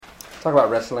Talk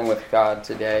about wrestling with God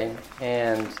today,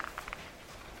 and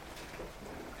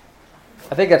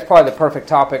I think that's probably the perfect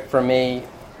topic for me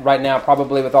right now,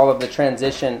 probably with all of the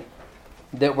transition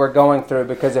that we're going through,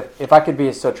 because if I could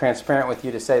be so transparent with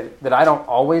you to say that I don't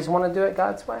always want to do it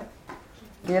God's way,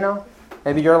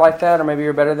 maybe you're like that, or maybe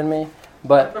you're better than me,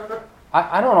 but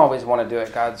I don't always want to do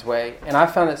it God's way, and I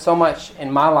found it so much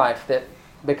in my life that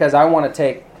because I want to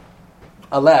take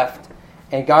a left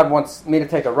and God wants me to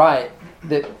take a right,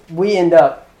 that we end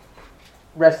up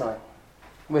wrestling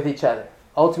with each other,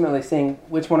 ultimately seeing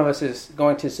which one of us is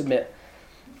going to submit.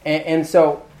 And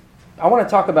so I want to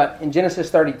talk about, in Genesis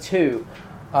 32,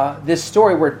 this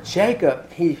story where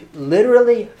Jacob, he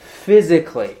literally,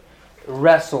 physically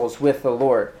wrestles with the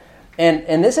Lord.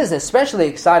 And this is especially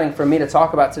exciting for me to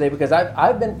talk about today because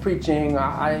I've been preaching,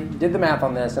 I did the math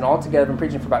on this, and altogether I've been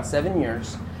preaching for about 7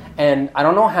 years. And I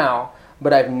don't know how,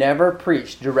 but I've never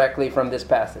preached directly from this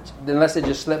passage, unless it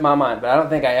just slipped my mind. But I don't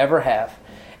think I ever have.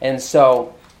 And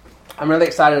so I'm really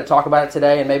excited to talk about it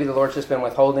today, and maybe the Lord's just been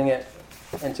withholding it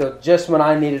until just when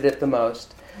I needed it the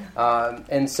most.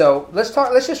 And so let's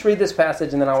just read this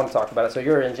passage, and then I want to talk about it. So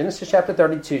you're in Genesis chapter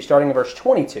 32, starting in verse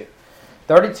 22.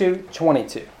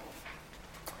 32:22.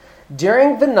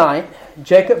 During the night,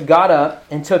 Jacob got up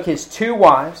and took his 2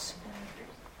 wives,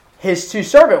 his 2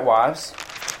 servant wives,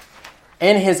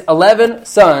 and his 11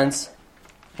 sons,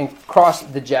 and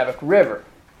crossed the Jabbok River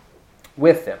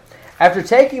with them. After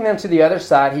taking them to the other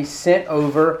side, he sent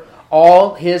over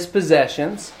all his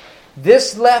possessions.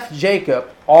 This left Jacob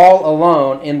all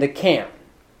alone in the camp.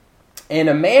 And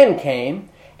a man came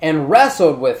and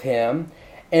wrestled with him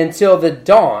until the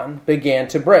dawn began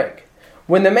to break.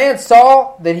 When the man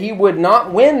saw that he would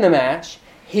not win the match,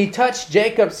 he touched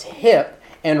Jacob's hip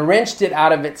and wrenched it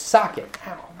out of its socket.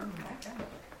 Ow.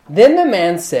 Then the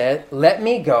man said, "Let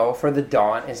me go, for the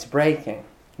dawn is breaking."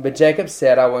 But Jacob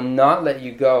said, "I will not let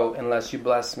you go unless you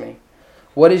bless me."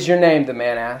 "What is your name?" the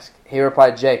man asked. He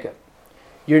replied, "Jacob."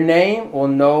 "Your name will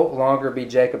no longer be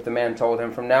Jacob," the man told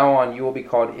him. "From now on you will be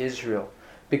called Israel,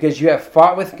 because you have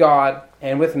fought with God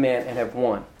and with men and have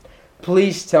won."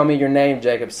 "Please tell me your name,"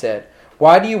 Jacob said.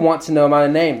 "Why do you want to know my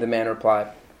name?" the man replied.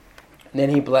 And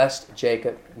then he blessed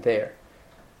Jacob there.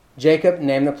 Jacob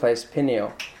named the place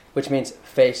Peniel, which means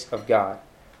face of God.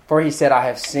 For he said, "I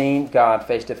have seen God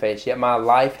face to face, yet my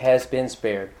life has been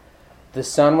spared." The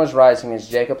sun was rising as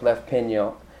Jacob left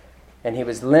Peniel, and he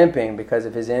was limping because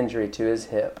of his injury to his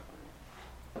hip.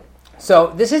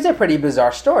 So this is a pretty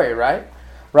bizarre story, right?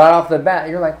 Right off the bat,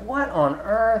 you're like, what on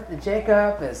earth?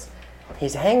 Jacob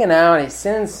he's hanging out, he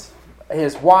sends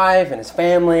his wife and his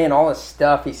family and all his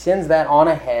stuff, he sends that on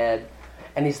ahead,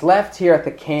 and he's left here at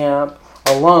the camp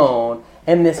alone,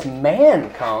 and this man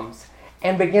comes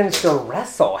and begins to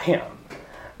wrestle him,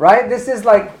 right? This is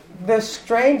like the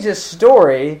strangest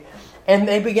story, and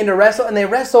they begin to wrestle, and they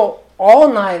wrestle all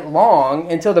night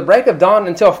long until the break of dawn,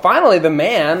 until finally the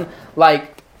man,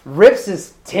 rips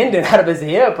his tendon out of his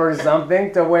hip or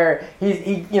something, to where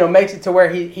he makes it to where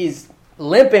he's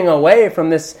limping away from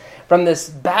this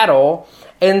battle.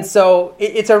 And so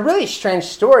it's a really strange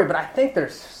story, but I think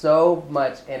there's so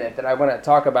much in it that I want to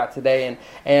talk about today.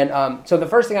 And so the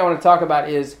first thing I want to talk about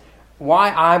is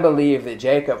why I believe that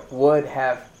Jacob would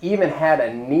have even had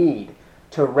a need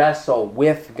to wrestle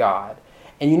with God.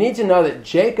 And you need to know that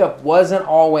Jacob wasn't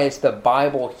always the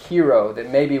Bible hero that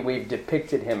maybe we've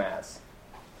depicted him as.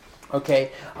 Okay?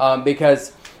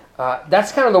 Because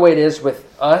that's kind of the way it is with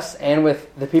us and with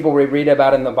the people we read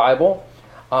about in the Bible.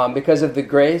 Because of the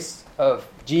grace of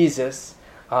Jesus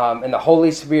and the Holy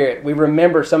Spirit, we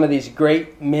remember some of these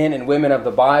great men and women of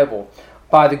the Bible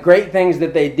by the great things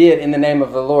that they did in the name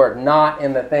of the Lord, not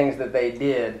in the things that they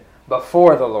did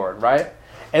before the Lord, right?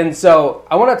 And so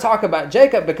I want to talk about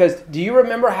Jacob because do you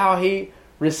remember how he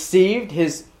received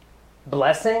his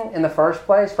blessing in the first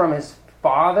place from his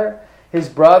father? His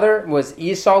brother was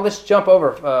Esau. Let's jump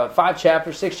over 6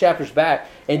 chapters back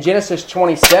in Genesis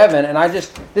 27. And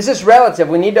this is relative.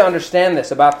 We need to understand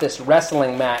this about this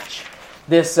wrestling match,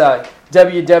 this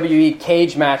WWE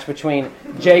cage match between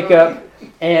Jacob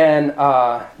and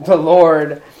the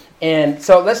Lord. And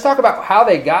so let's talk about how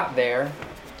they got there.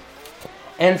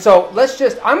 And so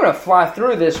I'm going to fly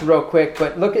through this real quick,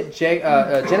 but look at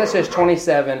Genesis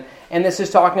 27, and this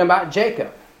is talking about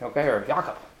Jacob, okay, or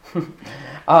Jacob.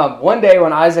 One day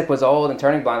when Isaac was old and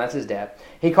turning blind, that's his dad,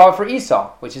 he called for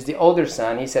Esau, which is the older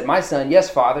son. He said, "My son." "Yes,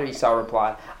 father," Esau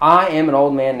replied. "I am an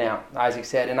old man now," Isaac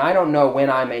said, "and I don't know when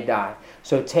I may die.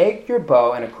 So take your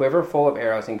bow and a quiver full of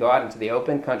arrows and go out into the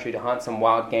open country to hunt some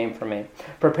wild game for me.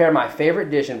 Prepare my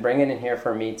favorite dish and bring it in here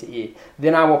for me to eat.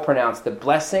 Then I will pronounce the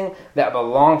blessing that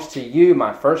belongs to you,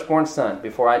 my firstborn son,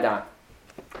 before I die."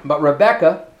 But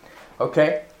Rebekah,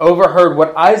 overheard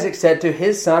what Isaac said to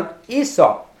his son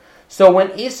Esau. So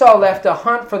when Esau left to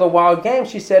hunt for the wild game,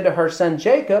 she said to her son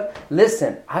Jacob,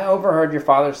 listen, I overheard your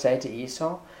father say to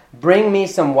Esau, bring me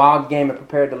some wild game and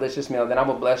prepare a delicious meal, then I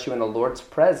will bless you in the Lord's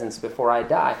presence before I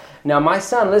die. Now my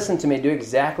son, listen to me, do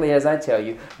exactly as I tell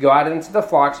you. Go out into the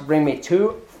flocks, bring me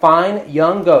 2 fine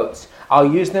young goats.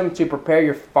 I'll use them to prepare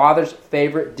your father's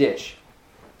favorite dish.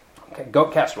 Okay,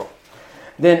 goat casserole.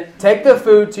 Then take the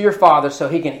food to your father so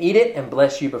he can eat it and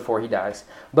bless you before he dies.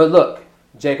 But look,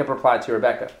 Jacob replied to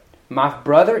Rebekah, my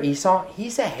brother Esau,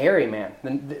 he's a hairy man.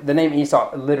 The name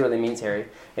Esau literally means hairy.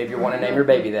 If you want to name your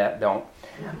baby that, don't.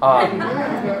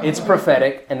 It's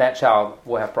prophetic, and that child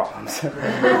will have problems.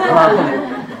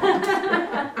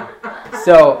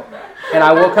 And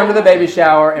I will come to the baby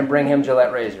shower and bring him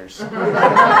Gillette razors.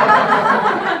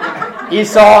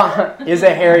 Esau is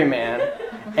a hairy man,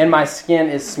 and my skin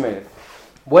is smooth.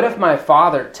 What if my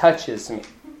father touches me?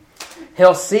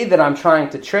 He'll see that I'm trying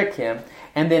to trick him,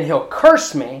 and then he'll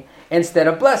curse me instead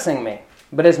of blessing me.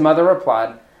 But his mother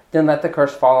replied, then let the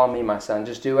curse fall on me, my son.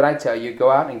 Just do what I tell you. Go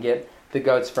out and get the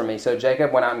goats for me. So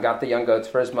Jacob went out and got the young goats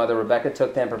for his mother. Rebekah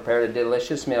took them and prepared a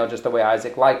delicious meal just the way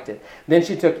Isaac liked it. Then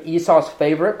she took Esau's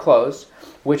favorite clothes,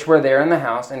 which were there in the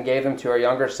house, and gave them to her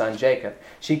younger son Jacob.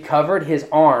 She covered his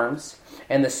arms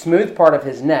and the smooth part of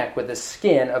his neck with the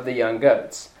skin of the young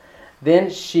goats. Then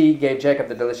she gave Jacob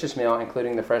the delicious meal,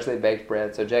 including the freshly baked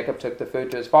bread. So Jacob took the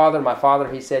food to his father. My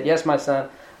father, he said, yes, my son.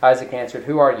 Isaac answered,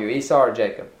 who are you, Esau or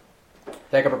Jacob?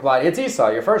 Jacob replied, it's Esau,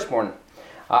 your firstborn.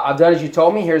 I've done as you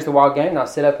told me. Here's the wild game. Now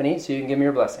sit up and eat so you can give me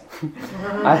your blessing.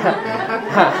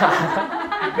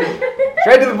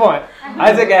 Straight to the point.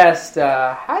 Isaac asked,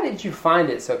 how did you find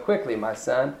it so quickly, my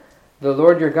son? The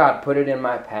Lord your God put it in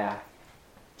my path.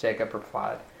 Jacob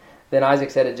replied. Then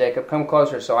Isaac said to Jacob, come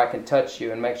closer so I can touch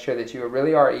you and make sure that you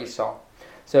really are Esau.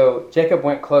 So Jacob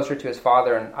went closer to his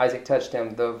father, and Isaac touched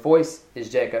him. The voice is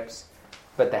Jacob's,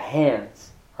 but the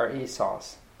hands are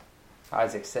Esau's,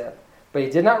 Isaac said. But he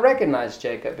did not recognize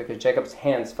Jacob because Jacob's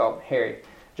hands felt hairy,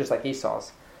 just like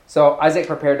Esau's. So Isaac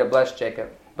prepared to bless Jacob.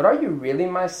 But are you really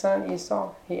my son,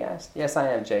 Esau? He asked. Yes, I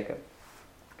am, Jacob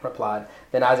replied.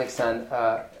 Then Isaac's son,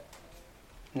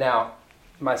 now,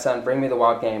 my son, bring me the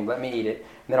wild game. Let me eat it,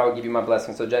 and then I will give you my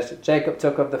blessing. So Jacob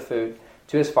took of the food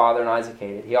to his father, and Isaac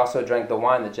ate it. He also drank the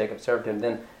wine that Jacob served him.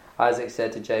 Then Isaac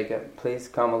said to Jacob, please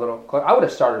come a little closer. I would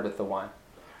have started with the wine.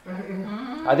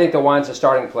 I think the wine's a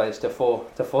starting place to fool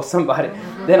somebody.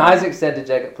 Then Isaac said to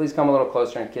Jacob, please come a little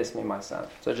closer and kiss me, my son.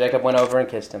 So Jacob went over and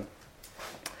kissed him.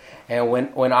 And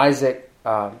when Isaac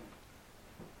caught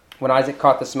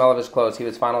the smell of his clothes, he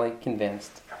was finally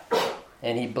convinced.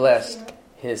 And he blessed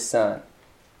his son.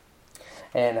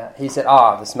 And he said,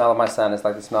 the smell of my son is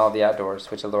like the smell of the outdoors,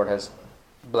 which the Lord has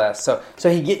blessed. So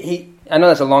he I know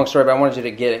that's a long story, but I wanted you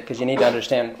to get it because you need to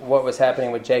understand what was happening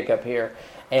with Jacob here.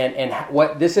 And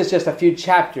what this is just a few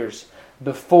chapters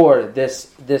before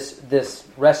this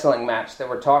wrestling match that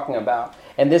we're talking about.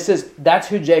 And that's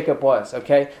who Jacob was,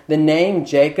 okay? The name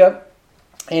Jacob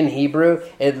in Hebrew,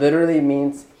 it literally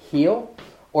means heel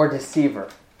or deceiver.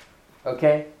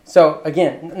 Okay? So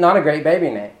again, not a great baby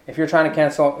name. If you're trying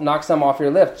to knock some off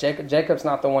your list, Jacob's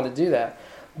not the one to do that.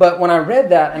 But when I read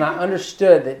that and I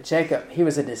understood that Jacob, he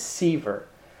was a deceiver,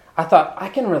 I thought, I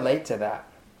can relate to that.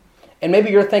 And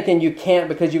maybe you're thinking you can't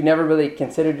because you've never really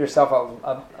considered yourself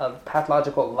a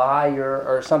pathological liar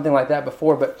or something like that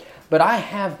before. But I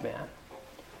have been.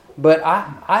 But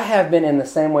I have been in the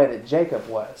same way that Jacob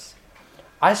was.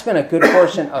 I spent a good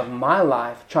portion of my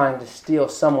life trying to steal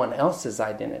someone else's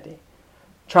identity.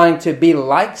 Trying to be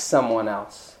like someone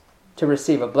else to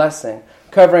receive a blessing.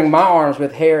 Covering my arms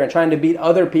with hair and trying to beat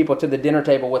other people to the dinner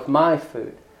table with my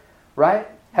food. Right?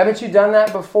 Haven't you done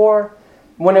that before?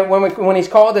 When he's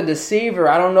called a deceiver,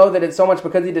 I don't know that it's so much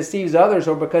because he deceives others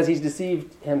or because he's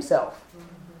deceived himself.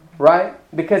 Right?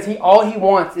 Because all he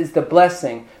wants is the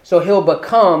blessing. So he'll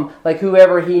become like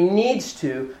whoever he needs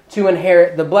to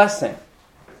inherit the blessing.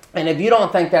 And if you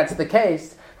don't think that's the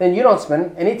case, then you don't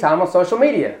spend any time on social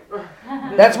media.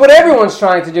 That's what everyone's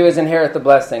trying to do, is inherit the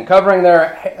blessing. Covering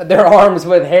their arms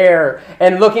with hair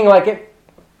and looking like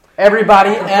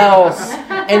everybody else.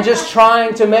 And just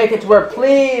trying to make it to where,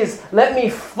 please, let me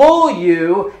fool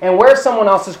you and wear someone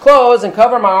else's clothes and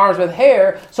cover my arms with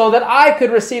hair so that I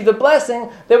could receive the blessing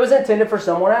that was intended for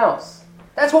someone else.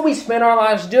 That's what we spend our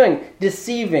lives doing,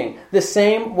 deceiving, the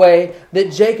same way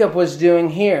that Jacob was doing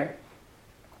here.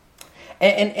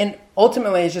 And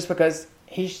ultimately, it's just because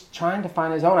he's trying to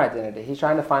find his own identity. He's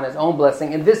trying to find his own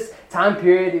blessing. In this time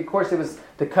period, of course, it was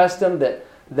the custom that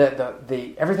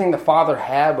the everything the father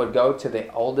had would go to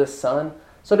the oldest son.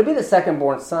 So to be the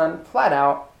second-born son, flat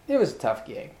out, it was a tough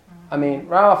gig. I mean,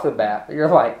 right off the bat, you're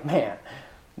like, man,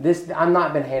 I'm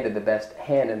not been handed the best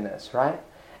hand in this, right?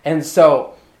 And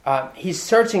so he's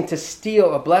searching to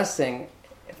steal a blessing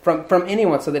from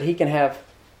anyone so that he can have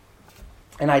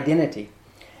an identity.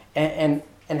 And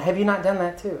have you not done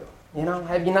that too? You know,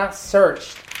 have you not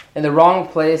searched in the wrong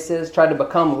places, tried to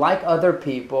become like other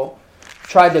people,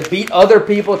 tried to beat other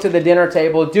people to the dinner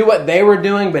table, do what they were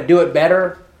doing, but do it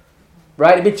better?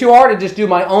 Right? It'd be too hard to just do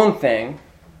my own thing.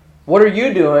 What are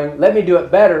you doing? Let me do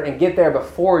it better and get there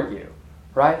before you.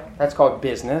 Right? That's called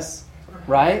business.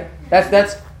 Right?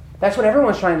 That's what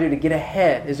everyone's trying to do to get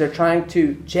ahead, is they're trying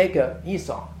to Jacob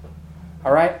Esau.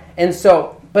 All right? And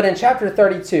so, but in chapter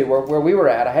 32, where we were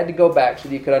at, I had to go back so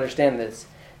that you could understand this.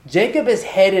 Jacob is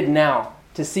headed now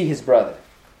to see his brother.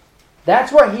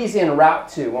 That's where he's en route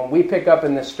to when we pick up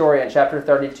in this story in chapter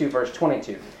 32, verse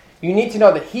 22. You need to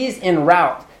know that he's en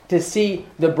route to see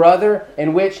the brother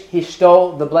in which he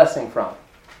stole the blessing from.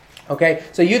 Okay?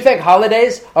 So you think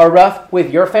holidays are rough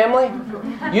with your family?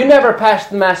 You never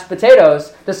passed the mashed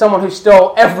potatoes to someone who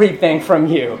stole everything from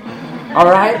you. All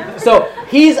right? So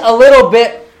he's a little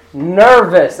bit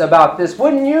nervous about this.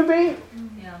 Wouldn't you be?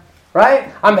 Yeah.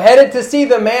 Right? I'm headed to see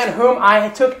the man whom I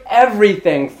took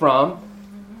everything from.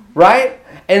 Right?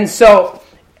 And so,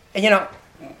 you know,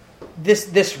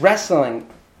 this wrestling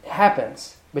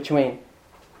happens between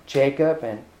Jacob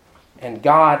and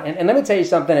God. And let me tell you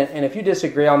something, and if you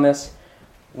disagree on this,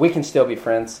 we can still be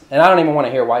friends. And I don't even want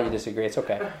to hear why you disagree. It's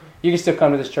okay. You can still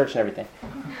come to this church and everything.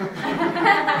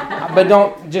 But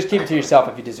don't just keep it to yourself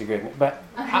if you disagree with me. But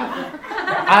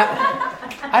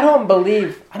I don't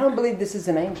believe this is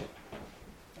an angel.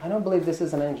 I don't believe this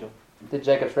is an angel that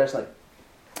Jacob's wrestling.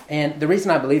 And the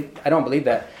reason I don't believe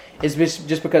that is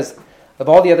just because of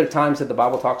all the other times that the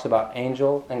Bible talks about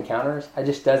angel encounters, it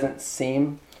just doesn't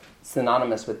seem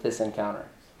synonymous with this encounter.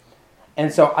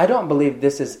 And so I don't believe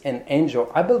this is an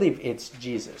angel. I believe it's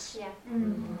Jesus. Yeah.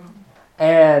 Mm-hmm.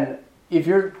 And if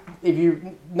you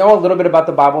know a little bit about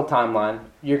the Bible timeline,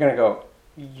 you're going to go,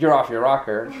 you're off your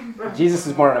rocker. Jesus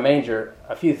is born in a manger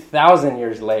a few thousand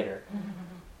years later.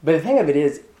 But the thing of it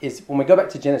is when we go back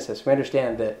to Genesis, we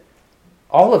understand that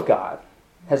all of God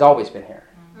has always been here.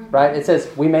 Right? It says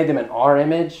we made them in our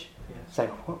image. It's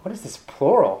like, what is this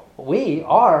plural? We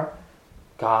are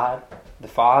God, the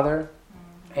Father,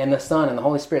 and the Son, and the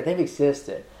Holy Spirit. They've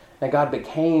existed. And God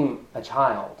became a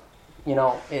child,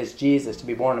 is Jesus, to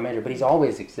be born in a manger. But he's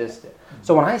always existed.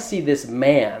 So when I see this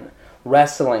man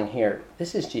wrestling here,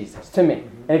 this is Jesus to me.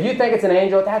 And if you think it's an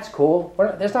angel, that's cool.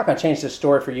 That's not going to change the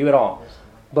story for you at all.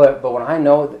 But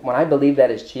when I believe that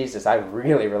is Jesus, I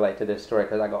really relate to this story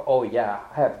because I go, oh yeah,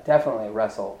 I have definitely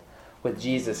wrestled with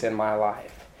Jesus in my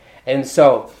life. And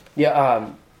so,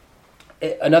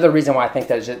 another reason why I think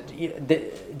that is just,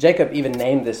 Jacob even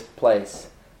named this place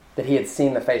that he had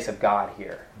seen the face of God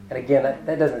here. And again,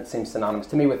 that doesn't seem synonymous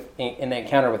to me with an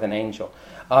encounter with an angel.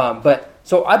 But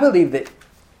so I believe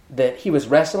that he was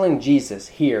wrestling Jesus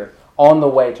here on the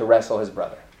way to wrestle his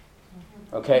brother.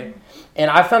 Okay? And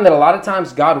I found that a lot of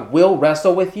times God will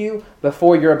wrestle with you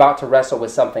before you're about to wrestle with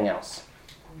something else.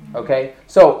 Okay?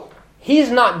 So,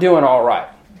 he's not doing all right.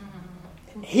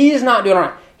 He's not doing all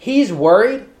right. He's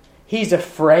worried. He's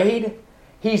afraid.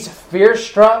 He's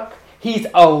fear-struck. He's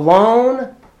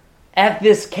alone at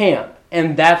this camp.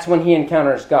 And that's when he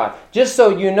encounters God. Just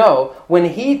so you know, when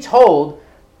he told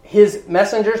his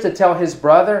messengers to tell his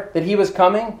brother that he was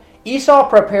coming, Esau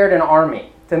prepared an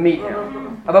army to meet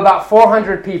him of about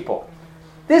 400 people.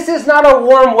 This is not a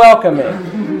warm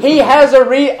welcoming. He has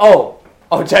oh,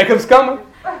 Jacob's coming?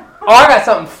 Oh, I got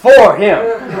something for him.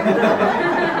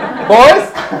 Boys,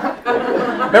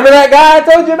 remember that guy I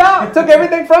told you about? Took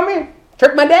everything from me?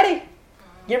 Tricked my daddy?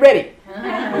 Get ready.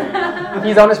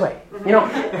 He's on his way.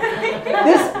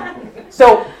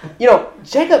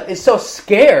 Jacob is so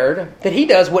scared that he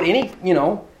does what any,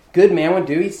 good man would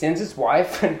do. He sends his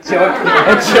wife and children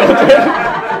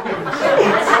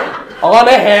on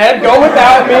ahead. Go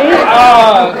without me.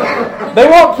 They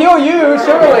won't kill you,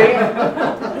 surely.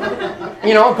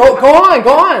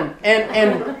 Go on.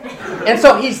 And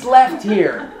so he's left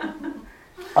here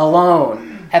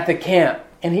alone at the camp.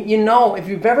 And if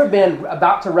you've ever been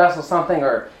about to wrestle something,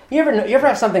 or you ever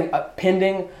have something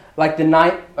pending, like the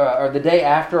night or the day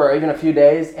after, or even a few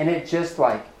days, and it just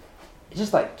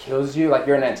kills you, like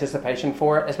you're in anticipation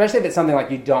for it, especially if it's something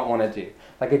like you don't want to do,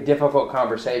 like a difficult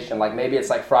conversation, like maybe it's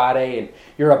like Friday and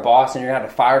you're a boss and you're going to have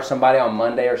to fire somebody on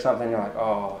Monday or something, and you're like,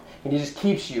 oh, and it just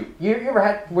keeps you. You ever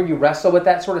had where you wrestle with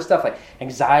that sort of stuff, like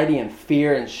anxiety and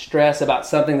fear and stress about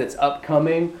something that's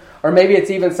upcoming, or maybe it's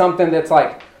even something that's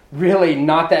like really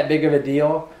not that big of a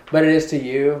deal, but it is to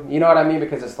you. You know what I mean?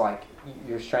 Because it's like,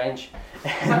 you're strange.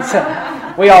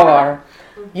 So, we all are.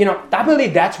 You know, I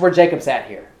believe that's where Jacob's at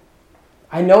here.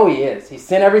 I know he is. He's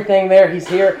sent everything there. He's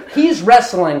here. He's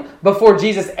wrestling before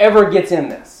Jesus ever gets in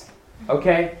this.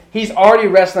 Okay? He's already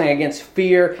wrestling against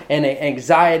fear and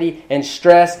anxiety and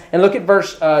stress. And look at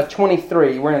verse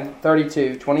 23. We're in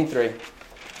 32, 23.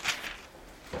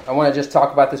 I want to just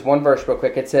talk about this one verse real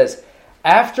quick. It says,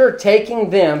 after taking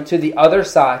them to the other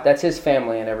side, that's his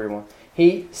family and everyone,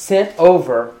 he sent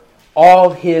over all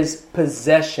his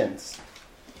possessions.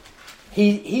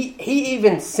 He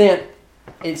even sent,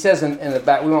 it says in the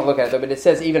back, we won't look at it though, but it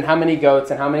says even how many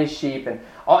goats and how many sheep and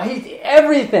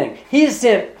everything. He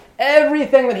sent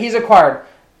everything that he's acquired.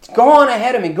 Go on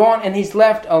ahead of me, go on, and he's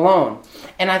left alone.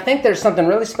 And I think there's something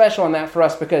really special in that for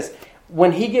us, because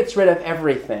when he gets rid of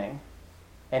everything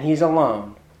and he's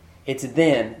alone, it's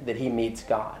then that he meets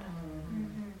God.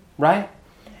 Right?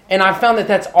 And I found that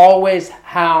that's always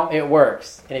how it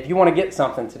works. And if you want to get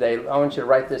something today, I want you to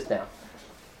write this down.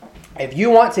 If you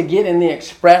want to get in the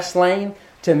express lane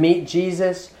to meet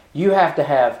Jesus, you have to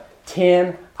have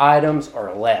 10 items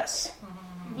or less.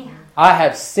 I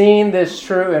have seen this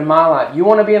true in my life. You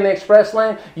want to be in the express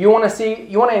lane? You want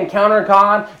to encounter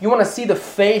God? You want to see the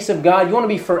face of God? You want to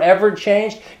be forever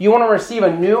changed? You want to receive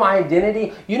a new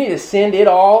identity? You need to send it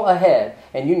all ahead,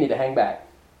 and you need to hang back.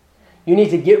 You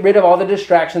need to get rid of all the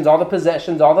distractions, all the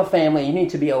possessions, all the family. You need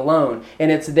to be alone.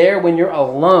 And it's there when you're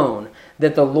alone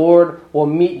that the Lord will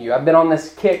meet you. I've been on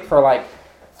this kick for like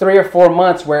 3 or 4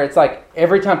 months where it's like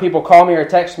every time people call me or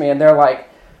text me and they're like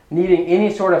needing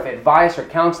any sort of advice or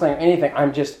counseling or anything,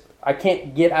 I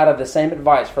can't get out of the same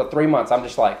advice for 3 months. I'm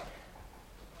just like,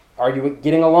 are you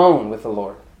getting alone with the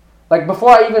Lord? Like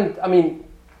before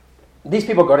these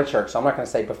people go to church, so I'm not going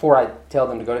to say before I tell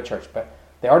them to go to church, but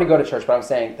they already go to church, but I'm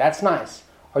saying, that's nice.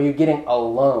 Are you getting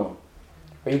alone?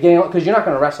 Are you getting alone? Because you're not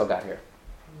going to wrestle God here.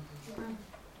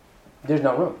 There's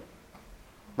no room.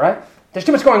 Right? There's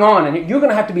too much going on, and you're going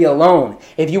to have to be alone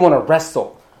if you want to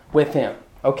wrestle with Him.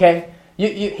 Okay?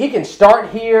 He can start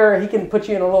here. He can put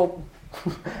you in a little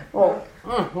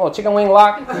chicken wing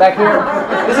lock back here.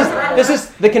 This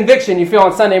is the conviction you feel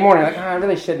on Sunday morning. Like, I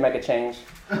really should make a change.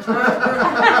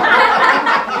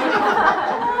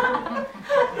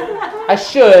 I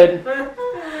should,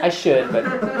 but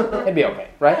it'd be okay,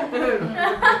 right?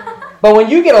 But when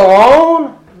you get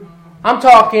alone, I'm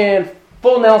talking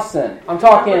full Nelson. I'm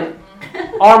talking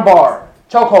armbar,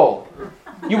 chokehold.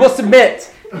 You will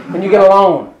submit when you get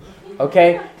alone,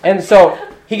 okay? And so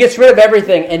he gets rid of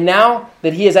everything, and now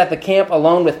that he is at the camp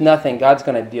alone with nothing, God's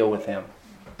going to deal with him.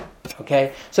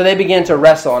 Okay? So they begin to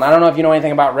wrestle, and I don't know if you know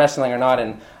anything about wrestling or not,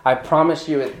 and I promise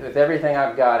you with everything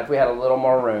I've got, if we had a little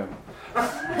more room,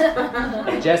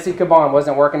 and Jesse Caban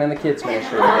wasn't working in the kids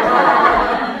ministry,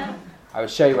 I would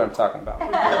show you what I'm talking about.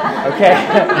 Okay?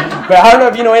 But I don't know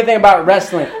if you know anything about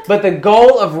wrestling, but the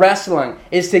goal of wrestling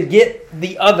is to get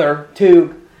the other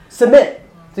to submit,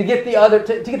 to get the other,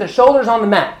 to get their shoulders on the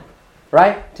mat,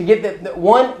 right? To get the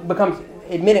one becomes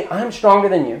admitting, I'm stronger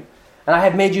than you, and I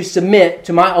have made you submit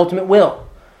to my ultimate will.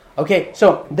 Okay,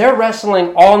 so they're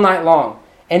wrestling all night long,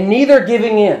 and neither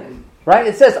giving in, right?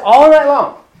 It says all night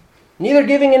long. Neither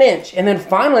giving an inch. And then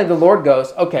finally the Lord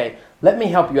goes, okay, let me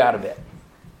help you out a bit.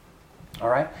 All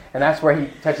right? And that's where he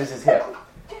touches his hip.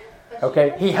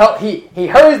 Okay? He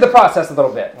hurries the process a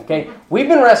little bit. Okay? We've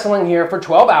been wrestling here for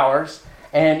 12 hours,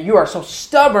 and you are so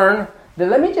stubborn that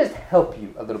let me just help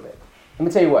you a little bit. Let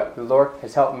me tell you what, the Lord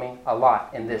has helped me a lot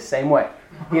in this same way.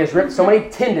 He has ripped so many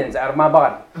tendons out of my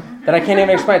body that I can't even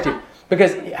explain to you.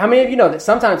 Because how many of you know that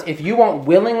sometimes if you won't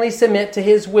willingly submit to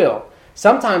His will,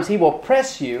 sometimes He will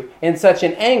press you in such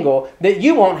an angle that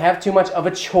you won't have too much of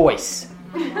a choice.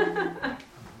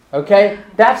 Okay?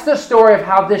 That's the story of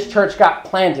how this church got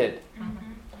planted.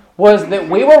 Was that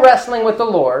we were wrestling with the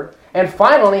Lord, and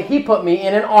finally He put me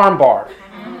in an armbar.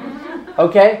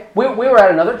 Okay? We were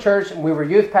at another church, and we were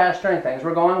youth pastoring. Things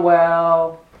were going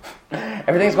well.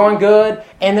 Everything's going good.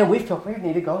 And then we feel we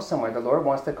need to go somewhere. The Lord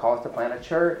wants to call us to plant a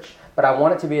church. But I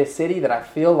want it to be a city that I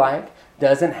feel like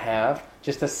doesn't have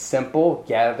just a simple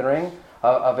gathering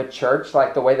of a church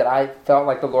like the way that I felt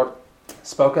like the Lord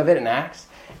spoke of it in Acts.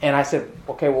 And I said,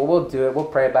 okay, well, we'll do it. We'll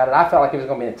pray about it. I felt like it was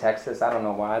going to be in Texas. I don't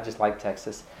know why. I just like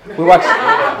Texas. We watch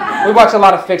a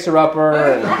lot of Fixer Upper.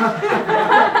 And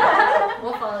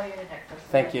we'll follow you to Texas.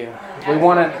 Thank you. We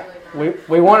wanted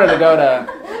to go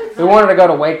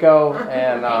to Waco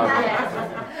and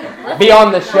be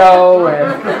on the show.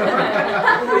 And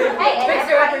hey,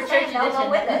 Fixer Upper Church Edition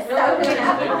with us. So,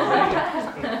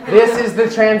 this is the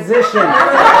transition.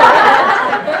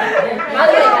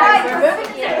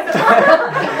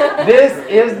 This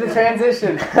is the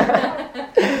transition.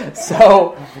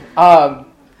 So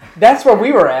that's where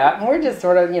we were at, and we're just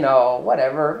sort of,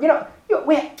 whatever.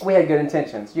 We had good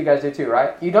intentions. You guys do too,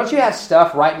 right? Don't you have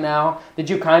stuff right now that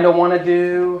you kind of want to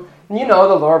do? And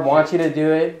the Lord wants you to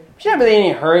do it. But you're not really in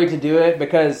any hurry to do it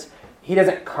because He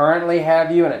doesn't currently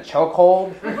have you in a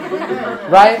chokehold,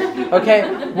 right?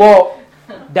 Okay, well,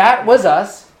 that was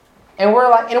us. And we're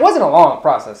like, and it wasn't a long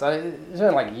process. It's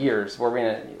been like years where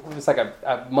it was like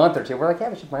a month or two. We're like, yeah,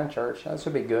 we should plan church. This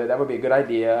would be good. That would be a good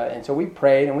idea. And so we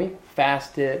prayed and we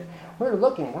fasted. We were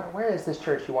looking, where is this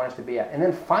church you want us to be at? And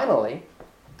then finally,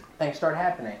 things started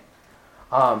happening.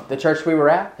 The church we were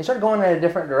at, they started going in a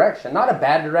different direction. Not a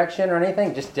bad direction or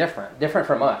anything, just different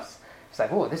from us. It's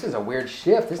like, oh, this is a weird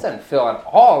shift. This doesn't feel at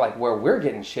all like where we're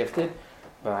getting shifted.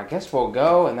 But I guess we'll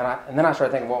go. And then I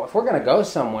started thinking, well, if we're going to go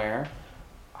somewhere,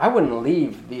 I wouldn't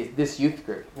leave this youth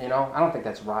group. I don't think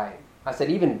that's right. I said,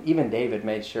 even David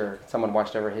made sure someone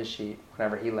watched over his sheep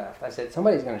whenever he left. I said,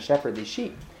 somebody's going to shepherd these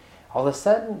sheep. All of a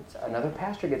sudden, another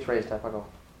pastor gets raised up. I go,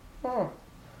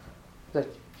 do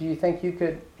you think you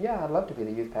could? Yeah, I'd love to be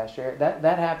the youth pastor here.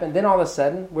 That happened. Then all of a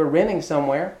sudden, we're renting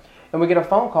somewhere, and we get a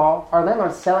phone call. Our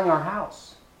landlord's selling our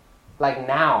house. Like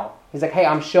now. He's like, hey,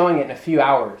 I'm showing it in a few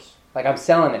hours. Like, I'm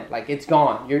selling it. Like, it's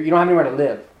gone. You don't have anywhere to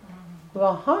live.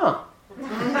 Well, huh.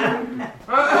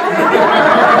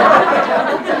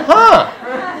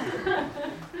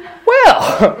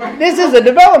 Well, this is a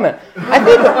development.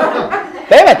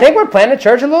 I think we're planning a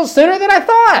church a little sooner than I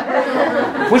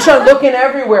thought. We started looking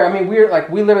everywhere. I mean, we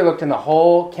literally looked in the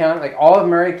whole county, like all of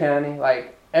Murray County,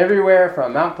 like everywhere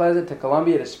from Mount Pleasant to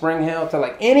Columbia to Spring Hill to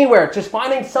like anywhere, just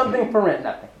finding something for rent.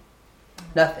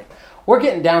 Nothing. We're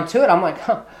getting down to it. I'm like,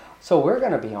 so we're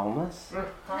going to be homeless.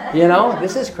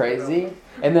 This is crazy.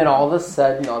 And then all of a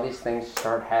sudden, all these things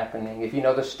start happening. If you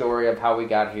know the story of how we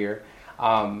got here,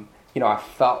 I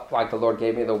felt like the Lord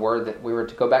gave me the word that we were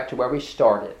to go back to where we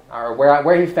started, or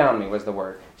where He found me was the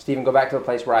word. Stephen, go back to the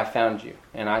place where I found you.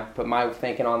 And I put my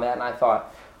thinking on that, and I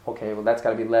thought, okay, well, that's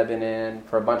got to be Lebanon.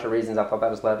 For a bunch of reasons, I thought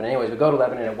that was Lebanon. Anyways, we go to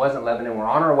Lebanon. It wasn't Lebanon. We're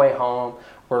on our way home.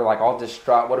 We're like all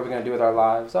distraught. What are we going to do with our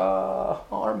lives?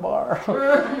 Armbar.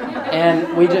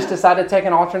 And we just decided to take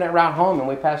an alternate route home, and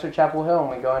we passed through Chapel Hill, and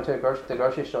we go into the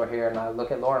grocery store here, and I look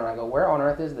at Lauren, and I go, where on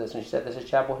earth is this? And she said, this is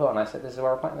Chapel Hill. And I said, this is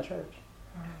where we're planting the church.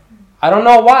 I don't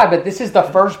know why, but this is the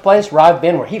first place where I've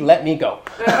been where He let me go.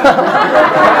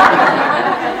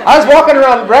 I was walking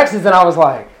around Rex's, and I was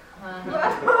like,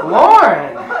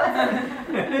 Lauren,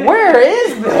 where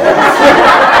is this?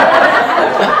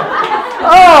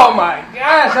 Oh my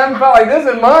gosh, I haven't felt like this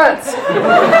in months.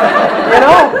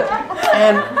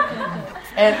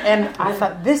 And I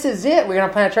thought, this is it. We're going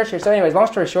to plant a church here. So anyways, long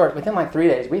story short, within like 3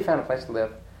 days, we found a place to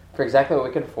live for exactly what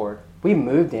we could afford. We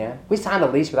moved in. We signed a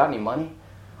lease without any money.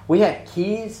 We had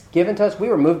keys given to us. We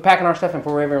were packing our stuff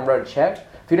before we even wrote a check.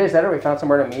 A few days later, we found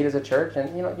somewhere to meet as a church,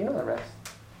 and you know the rest.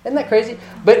 Isn't that crazy?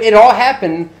 But it all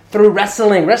happened through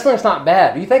wrestling. Wrestling's not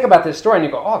bad. You think about this story and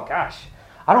you go, oh gosh,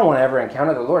 I don't want to ever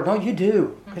encounter the Lord. No, you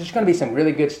do. Because there's going to be some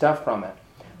really good stuff from it.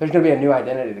 There's going to be a new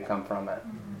identity to come from it.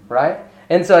 Right?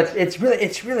 And so it's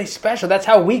really special. That's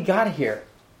how we got here.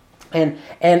 And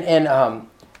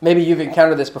maybe you've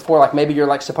encountered this before. Like maybe you're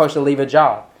like supposed to leave a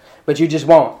job, but you just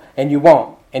won't, and you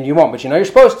won't, and you won't. But you're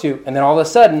supposed to, and then all of a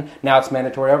sudden, now it's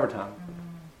mandatory overtime.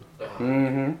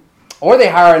 Mm-hmm. Or they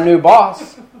hire a new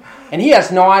boss, and he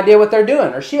has no idea what they're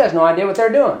doing, or she has no idea what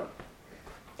they're doing.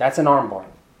 That's an armbar.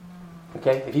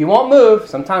 Okay? If you won't move,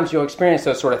 sometimes you'll experience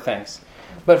those sort of things.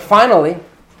 But finally,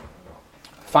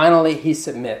 he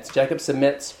submits. Jacob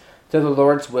submits to the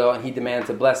Lord's will, and he demands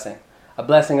a blessing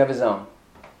of his own.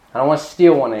 I don't want to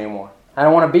steal one anymore. I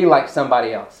don't want to be like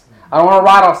somebody else. I don't want to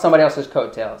ride off somebody else's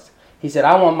coattails. He said,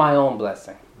 I want my own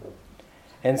blessing.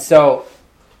 And so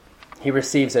he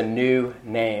receives a new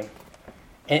name.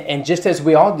 And just as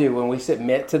we all do when we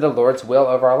submit to the Lord's will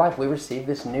over our life, we receive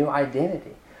this new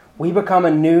identity. We become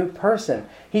a new person.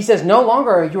 He says, no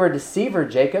longer are you a deceiver,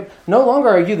 Jacob. No longer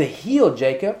are you the heel,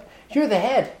 Jacob. You're the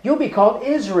head. You'll be called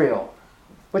Israel,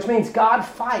 which means God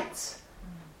fights.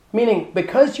 Meaning,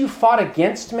 because you fought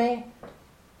against me,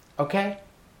 okay,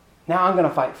 now I'm going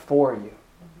to fight for you.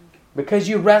 Because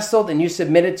you wrestled and you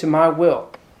submitted to my will.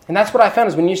 And that's what I found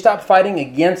is when you stop fighting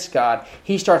against God,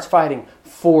 He starts fighting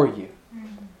for you.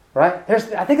 Right?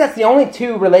 I think that's the only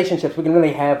two relationships we can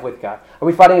really have with God. Are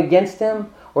we fighting against Him,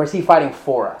 or is He fighting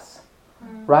for us?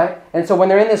 Right? And so when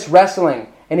they're in this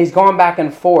wrestling and He's going back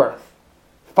and forth,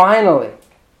 finally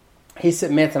he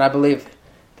submits, and I believe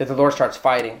that the Lord starts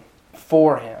fighting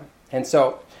for him. And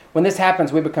so when this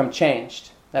happens, we become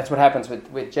changed. That's what happens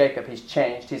with Jacob. He's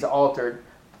changed. He's altered.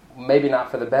 Maybe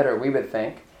not for the better, we would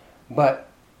think. But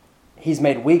he's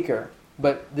made weaker.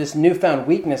 But this newfound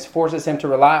weakness forces him to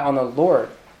rely on the Lord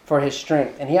for his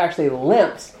strength. And he actually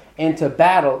limps into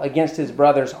battle against his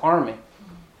brother's army.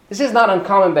 This is not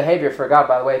uncommon behavior for God,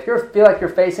 by the way. If you feel like you're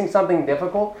facing something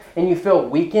difficult and you feel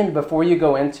weakened before you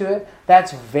go into it,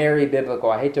 that's very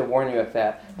biblical. I hate to warn you of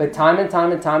that. But time and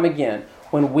time again,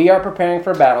 when we are preparing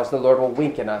for battles, the Lord will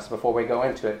weaken us before we go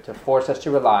into it to force us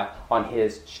to rely on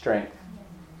his strength.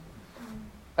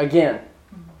 Again,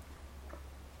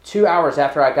 2 hours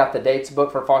after I got the dates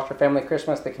booked for Foster Family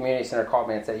Christmas, the community center called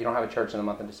me and said, "You don't have a church in the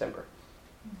month of December."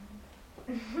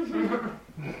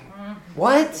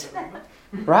 What?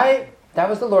 Right? That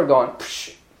was the Lord going,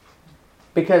 psh.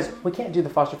 Because we can't do the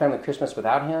Foster Family Christmas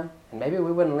without him, and maybe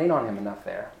we wouldn't lean on him enough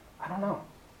there. I don't know.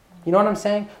 You know what I'm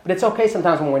saying? But it's okay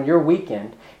sometimes when you're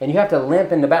weakened and you have to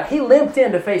limp into battle. He limped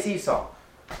in to face Esau,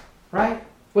 right?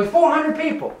 With 400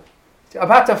 people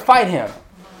about to fight him.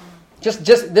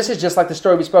 This is just like the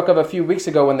story we spoke of a few weeks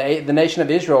ago when the nation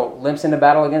of Israel limps into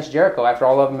battle against Jericho after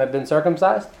all of them have been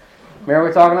circumcised. Remember we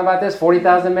were talking about this?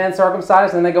 40,000 men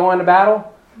circumcised and then they go into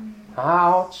battle?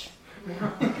 Ouch.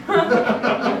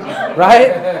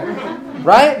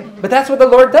 Right? But that's what the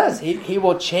Lord does. He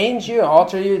will change you,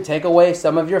 alter you, take away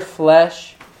some of your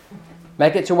flesh,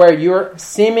 make it to where you're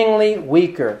seemingly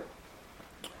weaker,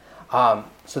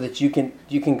 so that you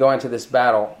can go into this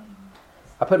battle.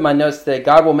 I put in my notes today,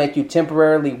 God will make you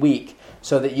temporarily weak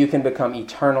so that you can become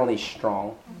eternally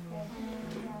strong.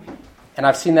 And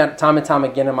I've seen that time and time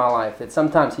again in my life, that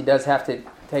sometimes he does have to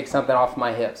take something off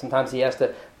my hip. Sometimes he has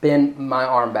to bend my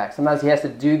arm back. Sometimes he has to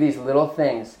do these little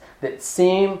things that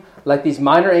seem like these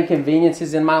minor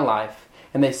inconveniences in my life,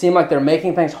 and they seem like they're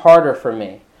making things harder for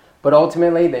me. But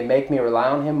ultimately, they make me rely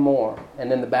on him more,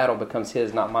 and then the battle becomes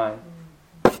his, not mine.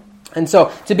 And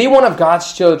so, to be one of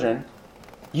God's children,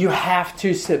 you have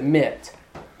to submit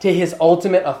to his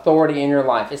ultimate authority in your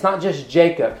life. It's not just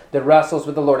Jacob that wrestles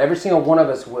with the Lord. Every single one of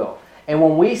us will. And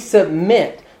when we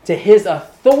submit to his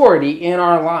authority in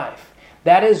our life,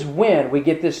 that is when we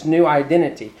get this new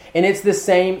identity. And it's the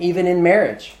same even in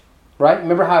marriage. Right?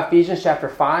 Remember how Ephesians chapter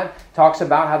 5 talks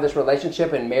about how this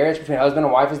relationship in marriage between husband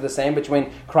and wife is the same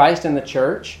between Christ and the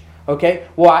church? Okay?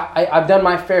 Well, I've done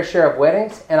my fair share of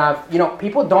weddings, and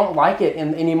people don't like it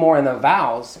anymore in the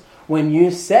vows when you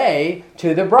say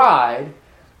to the bride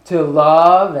to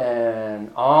love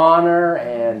and honor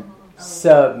and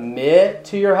submit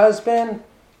to your husband.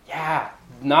 Yeah,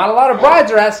 not a lot of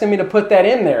brides are asking me to put that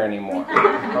in there anymore.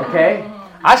 Okay?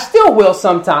 I still will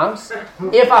sometimes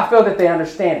if I feel that they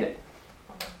understand it.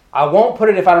 I won't put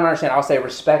it if I don't understand. I'll say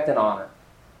respect and honor.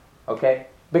 Okay?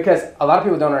 Because a lot of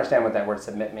people don't understand what that word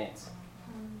submit means.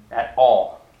 At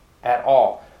all. At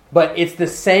all. But it's the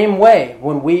same way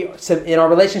when in our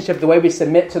relationship, the way we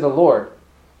submit to the Lord.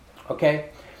 Okay?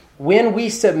 When we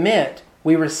submit,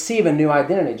 we receive a new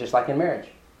identity, just like in marriage.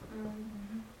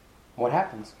 What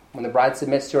happens? When the bride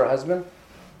submits to her husband,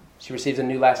 she receives a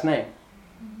new last name.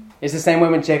 It's the same way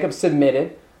when Jacob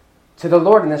submitted to the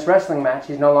Lord in this wrestling match.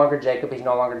 He's no longer Jacob, he's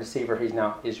no longer deceiver, he's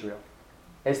now Israel.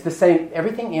 It's the same.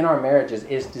 Everything in our marriages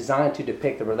is designed to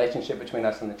depict the relationship between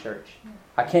us and the church.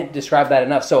 I can't describe that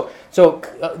enough. So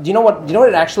do you know what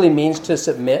it actually means to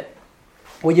submit?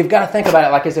 Well, you've got to think about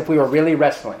it like as if we were really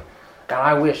wrestling. Now,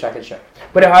 I wish I could show you.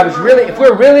 But if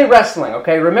we're really wrestling,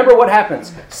 okay, remember what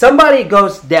happens. Somebody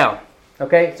goes down,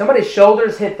 okay? Somebody's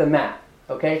shoulders hit the mat,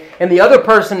 okay? And the other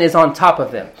person is on top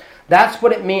of them. That's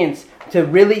what it means to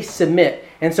really submit.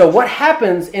 And so what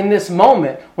happens in this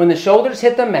moment when the shoulders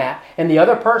hit the mat and the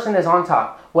other person is on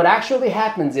top, what actually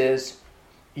happens is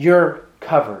you're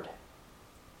covered.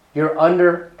 You're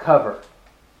under cover.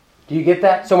 Do you get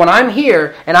that? So when I'm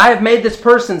here and I have made this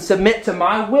person submit to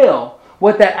my will,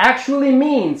 what that actually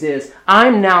means is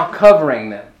I'm now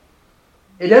covering them.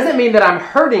 It doesn't mean that I'm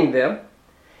hurting them.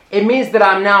 It means that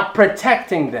I'm now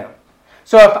protecting them.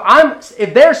 So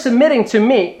if they're submitting to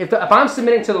me, if I'm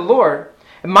submitting to the Lord,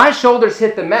 if my shoulders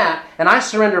hit the mat and I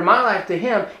surrender my life to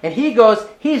Him, and He goes,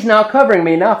 He's now covering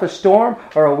me. Now if a storm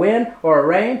or a wind or a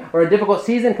rain or a difficult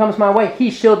season comes my way,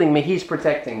 He's shielding me. He's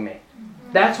protecting me.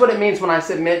 That's what it means when I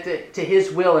submit to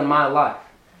His will in my life.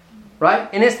 Right?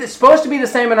 And it's supposed to be the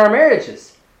same in our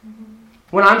marriages.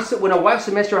 When a wife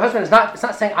submits to her husband, it's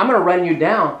not saying, I'm going to run you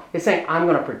down. It's saying, I'm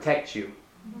going to protect you.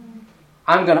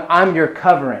 I'm your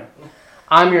covering.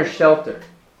 I'm your shelter.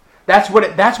 That's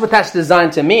what that's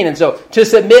designed to mean. And so to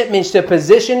submit means to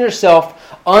position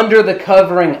yourself under the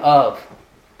covering of.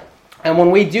 And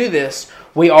when we do this,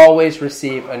 we always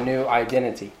receive a new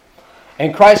identity.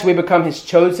 In Christ, we become His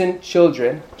chosen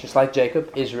children, just like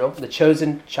Jacob, Israel, the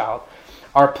chosen child,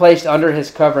 are placed under His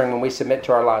covering when we submit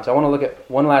to our lives. I want to look at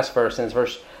one last verse, and it's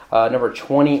verse number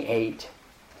 28.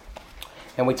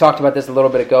 And we talked about this a little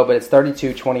bit ago, but it's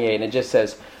 32:28, and it just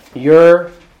says,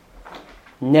 your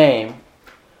name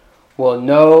will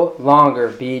no longer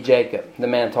be Jacob, the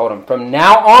man told him. From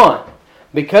now on,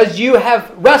 because you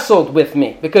have wrestled with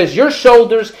me, because your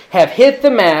shoulders have hit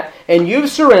the mat, and you've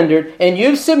surrendered, and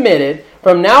you've submitted,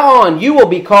 from now on you will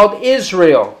be called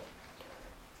Israel.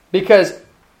 Because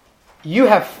you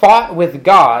have fought with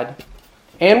God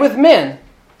and with men,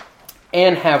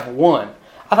 and have won.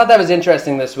 I thought that was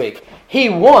interesting this week. He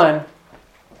won.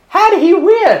 How did he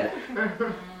win?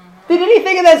 Did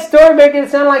anything in that story make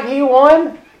it sound like he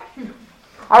won?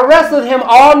 I wrestled him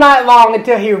all night long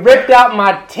until he ripped out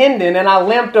my tendon and I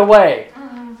limped away.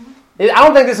 I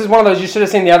don't think this is one of those you should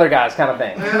have seen the other guys kind of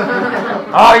thing.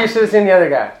 Oh, you should have seen the other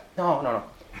guy. No.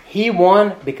 He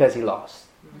won because he lost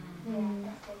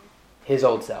his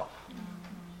old self.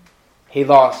 He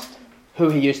lost who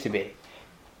he used to be.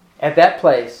 At that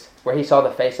place where he saw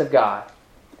the face of God,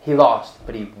 he lost,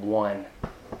 but he won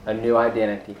a new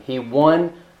identity. He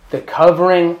won the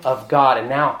covering of God, and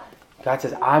now God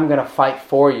says, I'm going to fight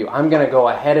for you. I'm going to go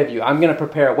ahead of you. I'm going to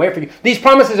prepare a way for you. These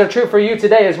promises are true for you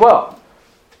today as well.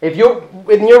 If you're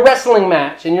in your wrestling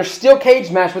match, in your steel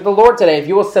cage match with the Lord today, if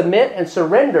you will submit and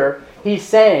surrender, He's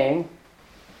saying,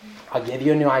 I'll give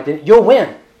you a new identity. You'll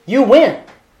win. You win.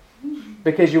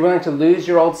 Because you're willing to lose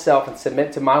your old self and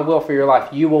submit to my will for your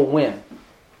life. You will win.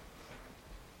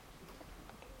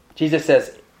 Jesus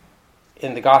says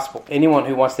in the gospel, anyone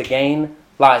who wants to gain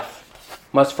life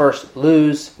must first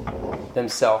lose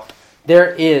themselves.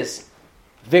 There is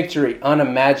victory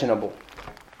unimaginable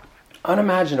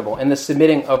in the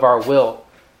submitting of our will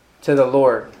to the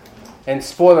Lord. And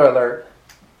spoiler alert,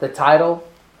 the title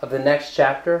of the next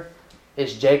chapter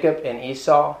is Jacob and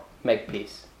Esau Make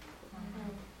Peace.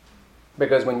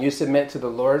 Because when you submit to the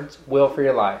Lord's will for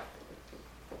your life,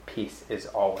 peace is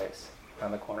always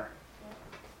around the corner.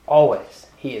 Always.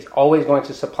 He is always going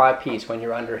to supply peace when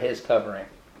you're under His covering.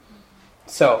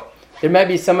 So, there may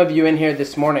be some of you in here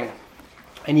this morning,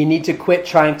 and you need to quit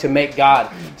trying to make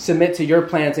God submit to your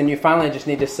plans, and you finally just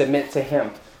need to submit to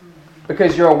Him.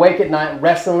 Because you're awake at night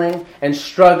wrestling and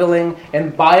struggling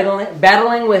and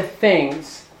battling with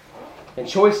things and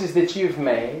choices that you've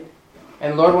made,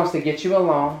 and the Lord wants to get you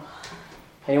along,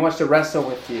 and He wants to wrestle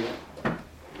with you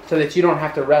so that you don't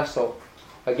have to wrestle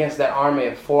against that army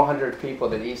of 400 people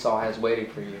that Esau has waiting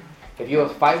for you. If you will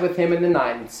fight with Him in the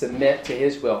night and submit to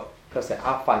His will, He'll say,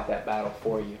 I'll fight that battle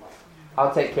for you.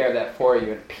 I'll take care of that for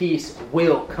you. And peace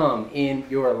will come in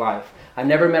your life. I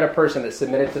never met a person that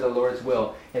submitted to the Lord's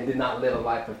will and did not live a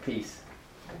life of peace.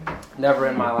 Never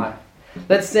in my life.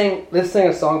 Let's sing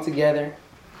a song together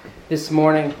this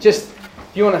morning. Just,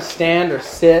 if you want to stand or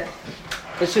sit,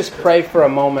 let's just pray for a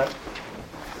moment.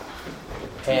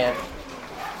 And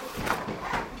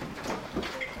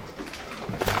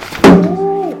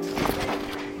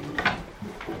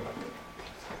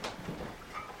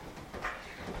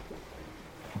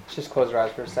let's just close our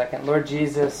eyes for a second. Lord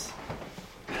Jesus,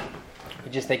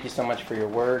 we just thank you so much for your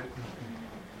word.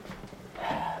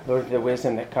 Lord, the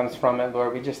wisdom that comes from it.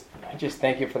 Lord, we just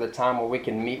thank you for the time where we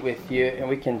can meet with you and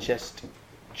we can just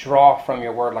draw from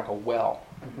your word like a well.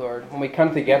 Lord, when we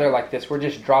come together like this, we're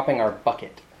just dropping our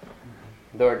bucket.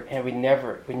 Lord, and it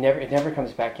never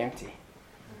comes back empty.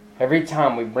 Every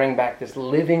time we bring back this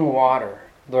living water,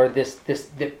 Lord, this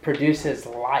that produces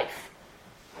life.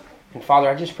 And Father,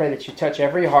 I just pray that you touch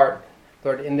every heart,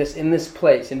 Lord, in this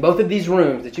place, in both of these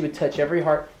rooms, that you would touch every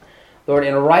heart, Lord,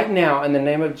 and right now, in the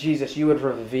name of Jesus, you would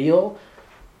reveal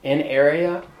an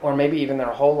area, or maybe even their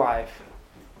whole life,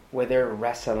 where they're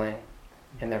wrestling,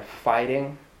 and they're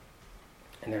fighting,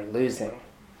 and they're losing.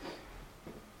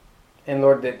 And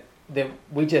Lord, that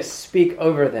we just speak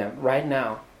over them right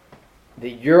now, that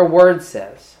your word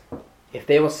says, if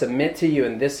they will submit to you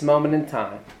in this moment in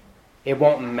time, it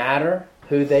won't matter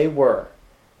who they were.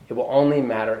 It will only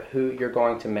matter who you're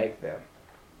going to make them.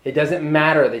 It doesn't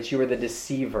matter that you were the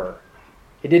deceiver.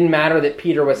 It didn't matter that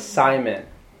Peter was Simon.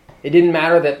 It didn't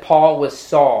matter that Paul was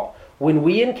Saul. When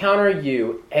we encounter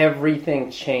you, everything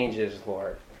changes,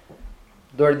 Lord.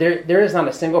 Lord, there is not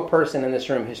a single person in this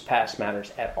room whose past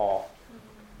matters at all.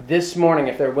 This morning,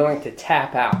 if they're willing to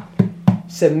tap out,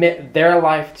 submit their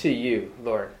life to you,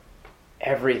 Lord,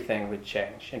 everything would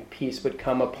change and peace would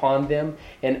come upon them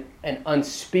in an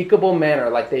unspeakable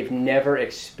manner like they've never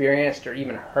experienced or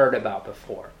even heard about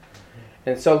before.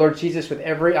 And so, Lord Jesus, with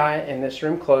every eye in this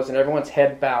room closed and everyone's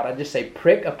head bowed, I just say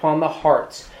prick upon the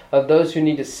hearts of those who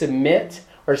need to submit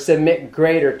or submit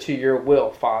greater to your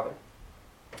will, Father.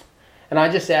 And I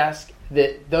just ask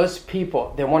that those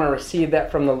people that want to receive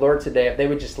that from the Lord today, if they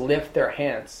would just lift their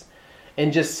hands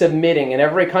and just submitting. In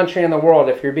every country in the world,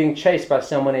 if you're being chased by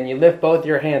someone and you lift both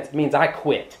your hands, it means I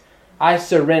quit. I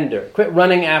surrender. Quit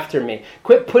running after me.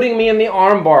 Quit putting me in the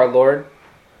armbar, Lord.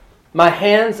 My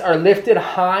hands are lifted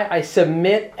high. I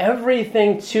submit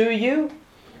everything to you.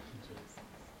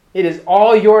 It is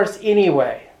all yours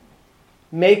anyway.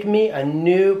 Make me a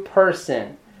new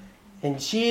person. In Jesus'